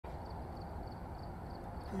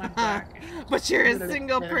My back. But you're a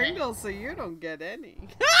single Pringle, so you don't get any.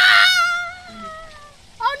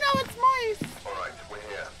 Oh no, it's moist! Alright, we're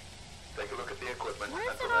here. Take a look at the equipment. Why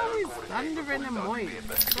is it always thundering and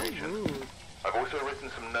moist? So rude. I've also written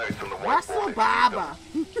some notes on the Russell whiteboard. Baba!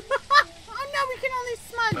 Oh no, we can only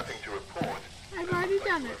smudge! Nothing to report. I've already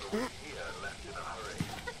done it. Here, left in a hurry.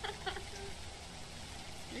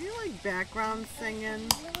 Are you like background singing?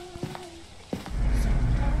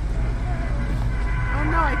 Oh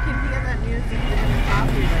no, I can hear that music. They're gonna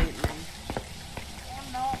copyright me. Oh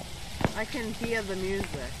no. I can hear the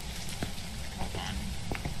music. Hold on.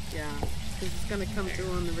 Yeah, because it's gonna come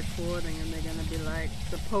through on the recording and they're gonna be like,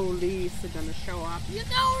 the police are gonna show up. You're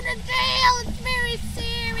going to jail! It's very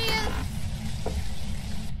serious!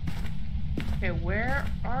 Okay, where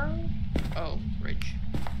are... Oh,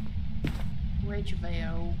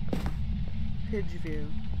 Ridgeview. Ridgeview.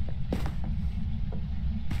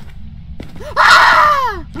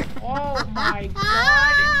 Ah! Oh my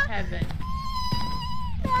god in heaven.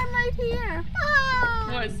 I'm right here. Ah!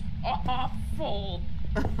 Was awful.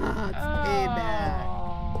 It's payback.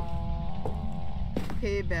 Oh.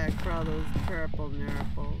 Payback for all those purple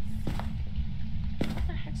nurples. What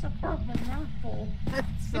the heck's a purple nurple?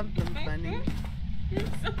 That's something funny.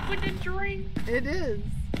 It's like a drink. It is.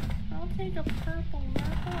 I'll take a purple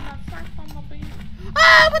nurple and a fart on the beach.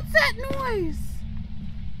 Ah! What's that noise?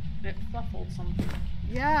 It fluffled something.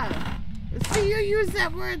 Yeah. See, you use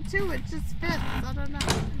that word too. It just fits. I don't know.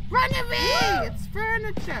 Run away! It's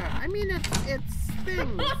furniture. I mean, it's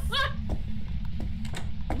things.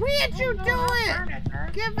 Where'd you do it? Furniture.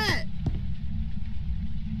 Give it.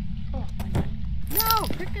 Oh, my God. No,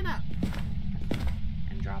 pick it up.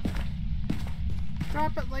 And drop it.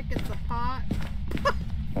 Drop it like it's a pot.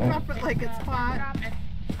 Drop it like it's pot. Drop it.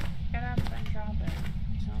 Get up and drop it.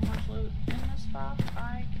 So much loot in this box,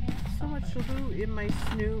 I can't So stop much it. loot in my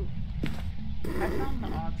snoot. I found the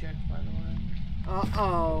object, by the way.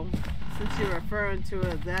 Uh-oh. Since you're referring to it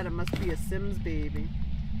as that, it must be a Sims baby.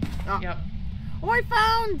 Oh. Yep. Oh, I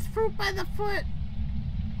found fruit by the foot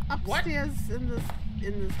upstairs in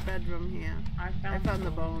this bedroom here. I found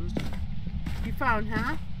the bones. You found,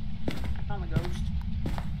 huh? I found the ghost.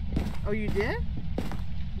 Oh, you did?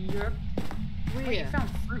 Yep. Where? Wait, you found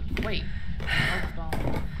fruit. Wait. Oh, it's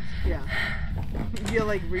gone. Yeah. You're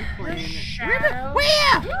like replaying it. Shadow.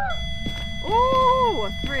 Where? Ooh, a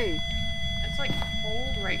 3. It's like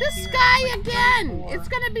cold right This here. guy It's like again! 34. It's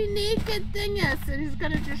gonna be naked thingus, and he's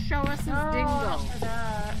gonna just show us his dingo. After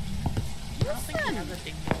that. I don't think he has a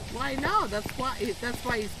dingo. Well, I know, that's why he's pissed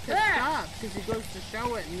off, because he goes to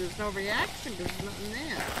show it and there's no reaction because there's nothing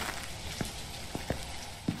there.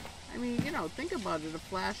 I mean, you know, think about it, a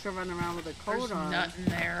flasher running around with a coat There's on. nothing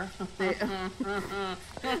there.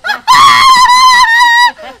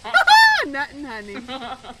 Nothing, honey.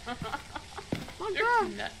 Oh, There's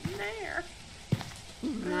God. nothing there.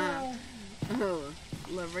 Nah. Oh,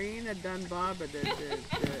 Lorena Dunbarber did it.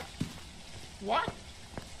 What?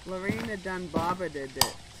 Lorena Dunbarber did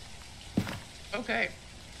it. Okay.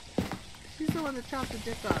 She's the one that chopped the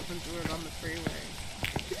dick off and threw it on the freeway.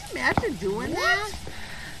 Can you imagine doing that?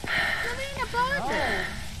 Lorena Barber.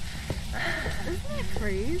 Isn't that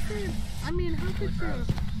crazy? I mean, how could you?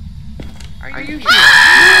 Are you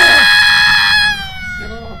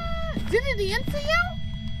Did it answer you?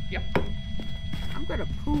 Yep. I'm gonna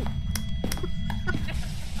poop.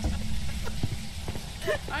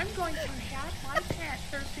 I'm going to shot my cat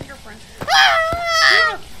their fingerprints.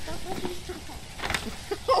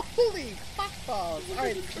 Holy fuckballs.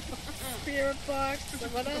 Alright. Spirit box.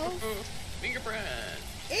 What else? Fingerprints.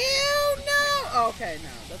 Ew, no! Okay,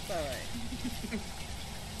 no, that's alright.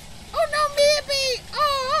 Oh, no, maybe!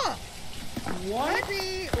 Oh! What?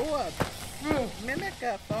 Maybe. Oh, Mimic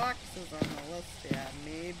Fox is on the list, yeah,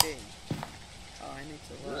 maybe. Oh, I need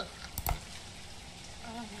to look.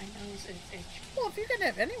 Oh, my nose is itchy. Well, if you're gonna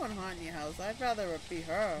have anyone haunting your house, I'd rather it be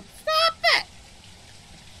her. Stop it!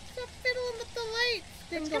 Stop fiddling with the lights.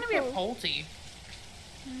 It's gonna be a Pulte.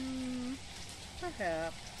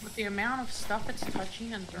 Perhaps. With the amount of stuff it's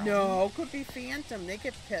touching and throwing. No, could be Phantom. They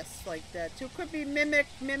get pissed like that too. Could be Mimic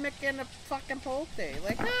and a fucking Pulte.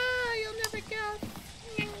 Like, you'll never guess.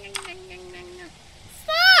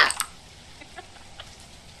 Stop!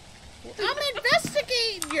 I'm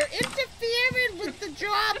investigating. You're interfering with the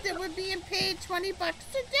job that we're being paid $20 to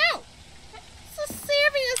do. It's a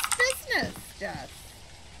serious business, Jess.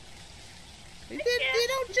 They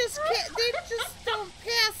don't just don't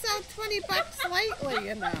pass out $20 lightly,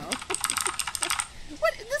 you know.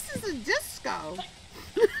 What? This is a disco.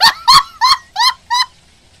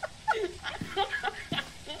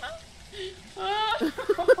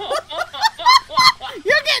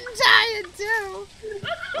 You're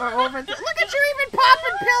Or over. Look at you even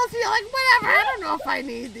popping pills. You're like, whatever. I don't know if I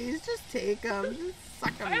need these. Just take them. Just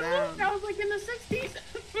suck them down. I was like in the 60s.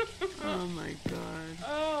 Oh my god.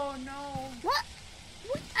 Oh no. What?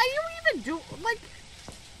 Are you even doing? Like,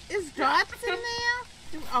 is dots in there?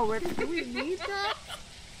 Do we need dots?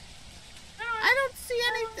 I don't see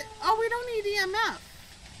anything. Oh, we don't need EMF.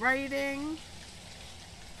 Writing.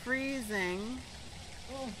 Freezing.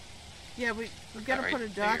 Oh. Yeah, we gotta put a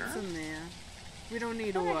dots in there. We don't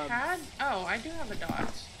need orbs. Oh, I do have a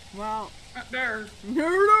dot. Well, there.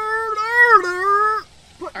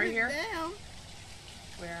 Put Are you it here? down.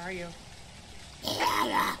 Where are you?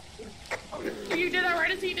 You did that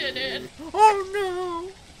right as he did it.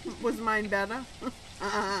 Oh no! Was mine better?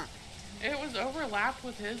 It was overlapped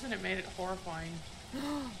with his and it made it horrifying.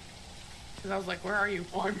 Because I was like, where are you?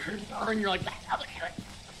 Oh, I'm here. And you're like,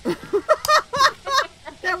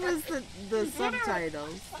 that was the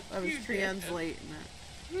subtitles. I was translating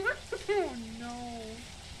it. Oh no.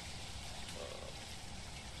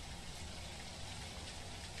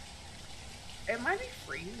 It might be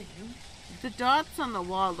freezing. The dots on the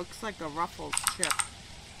wall looks like a Ruffles chip.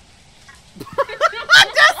 Doesn't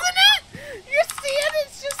it? You see it?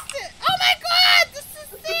 It's just oh my god! This is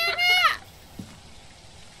Santa!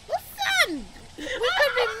 Listen! We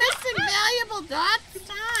could be missing valuable dots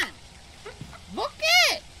time. Look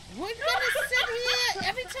it! We're gonna sit here.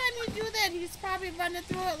 Every time you do that, he's probably running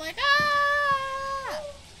through it like, ah!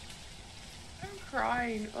 I'm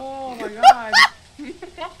crying. Oh my god.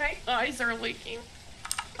 My eyes are leaking.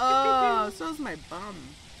 Oh, so's my bum.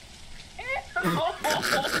 Oh,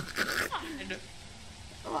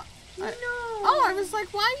 God. No. I was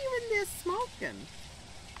like, why are you in there smoking?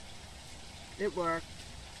 It worked.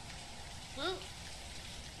 Oh!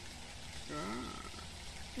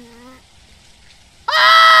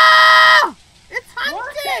 It's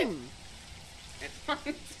hunting! It's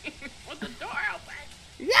hunting with the door open.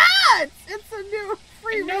 Yeah, it's a new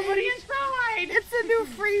free and nobody range. inside. It's a new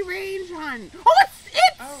free range hunt. Oh,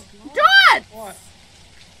 it's Lord. dots! What?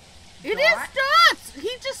 It is dots!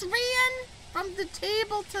 He just ran from the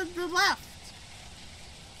table to the left.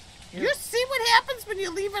 Yep. You see what happens when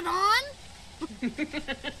you leave it on?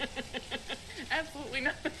 Absolutely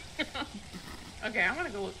not. Okay, I'm gonna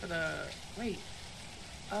go look for the... Wait.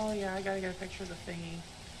 Oh yeah, I gotta get a picture of the thingy.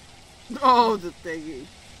 Oh, the thingy.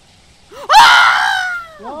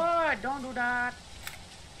 Ah! What? Don't do that.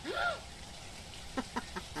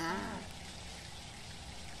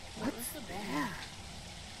 What's that?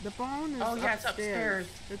 The bone is Oh yeah, upstairs. it's upstairs.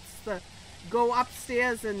 It's the go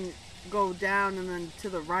upstairs and go down and then to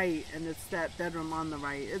the right, and it's that bedroom on the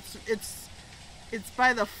right. It's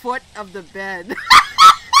by the foot of the bed.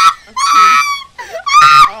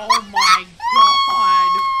 Oh my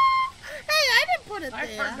god. Hey, I didn't put it I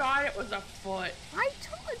there. forgot it was a foot. I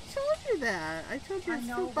told you that. I told you I it's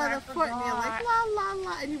know, foot by but I the foot, and you're like, forgot. la, la,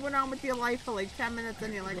 la. And you went on with your life for like 10 minutes,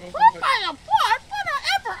 and you're like, foot by the foot?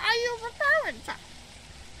 Whatever are you referring to?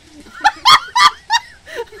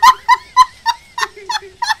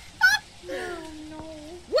 No.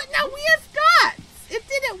 What? Now, where's dots? It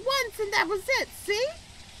did it once, and that was it. See?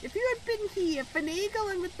 If you had been here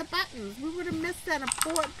finagling with the buttons, we would have missed that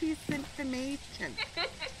important piece of information.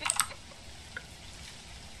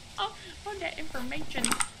 Oh, that information.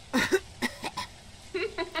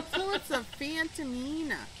 So it's a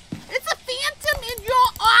Phantomina. It's a phantom in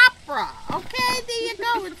your opera. Okay, there you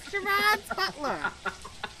go. It's Gerard's butler.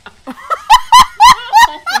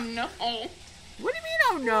 Oh no. What do you mean,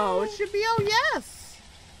 oh no? It should be, oh yes.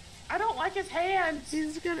 I don't like his hands.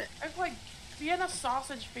 He's gonna... It's like Vienna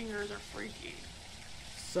sausage fingers are freaky.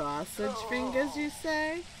 Sausage fingers, you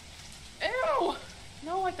say? Ew.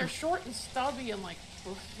 No, like they're short and stubby and like...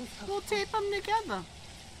 We'll tape them together.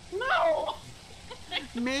 No.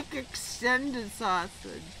 Make extended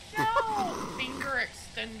sausage. No. Finger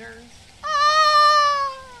extenders.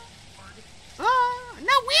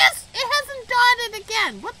 No, where's... It hasn't dotted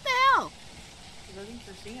again. What the hell? I think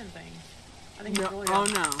they're seeing things. I think No, it's really oh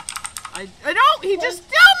no. I don't. He just...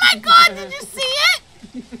 Oh my god, did you see it?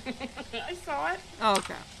 I saw it. Oh,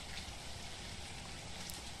 okay.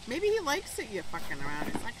 Maybe he likes it you're fucking around.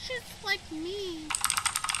 He's like, she's like me.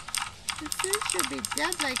 She should be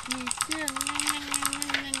dead like me too.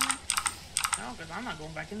 No, because I'm not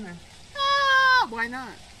going back in there. Ah, why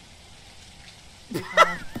not?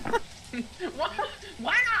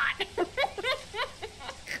 Why not?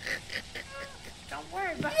 Don't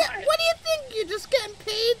worry about Yeah, it. what do you think? You're just getting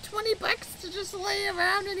paid $20 to just lay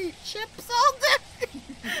around and eat chips all day?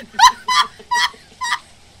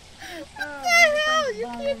 What the hell? You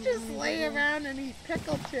can't just lay around and eat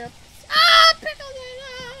pickle chips. Ah, pickle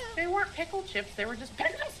chips! They weren't pickle chips. They were just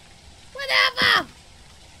pickles. Whatever!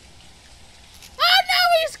 Oh no,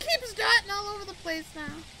 he keeps darting all over the place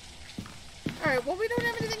now. Alright, well we don't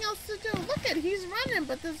have anything else to do. Look at, he's running,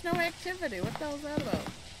 but there's no activity. What the hell's that about?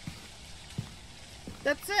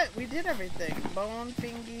 That's it, we did everything. Bone,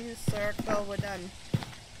 fingies, circle, we're done.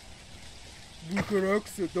 You can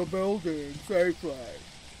exit the building safely.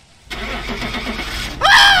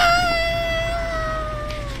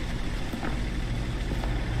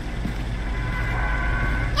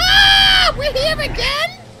 Ah! We're here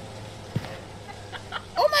again?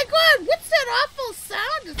 Oh my god, what's that awful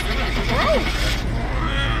sound? It's like a throat.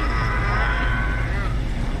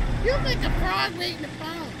 You look like a frog waiting to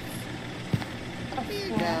bounce. Here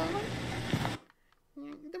you go.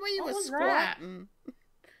 The way you were squatting.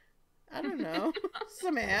 I don't know.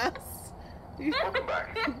 Some ass. Welcome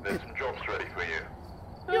back. There's some jobs ready for you.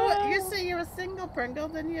 You say you're a single Pringle,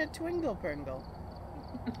 then you're a Twingle Pringle.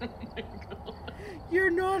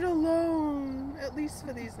 You're not alone. At least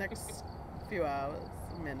for these next few hours,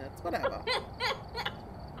 minutes, whatever.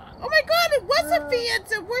 Oh my god, it was a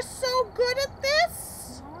Phantom! We're so good at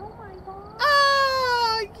this! Oh my god.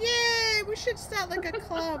 Oh, yay! We should start like a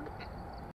club.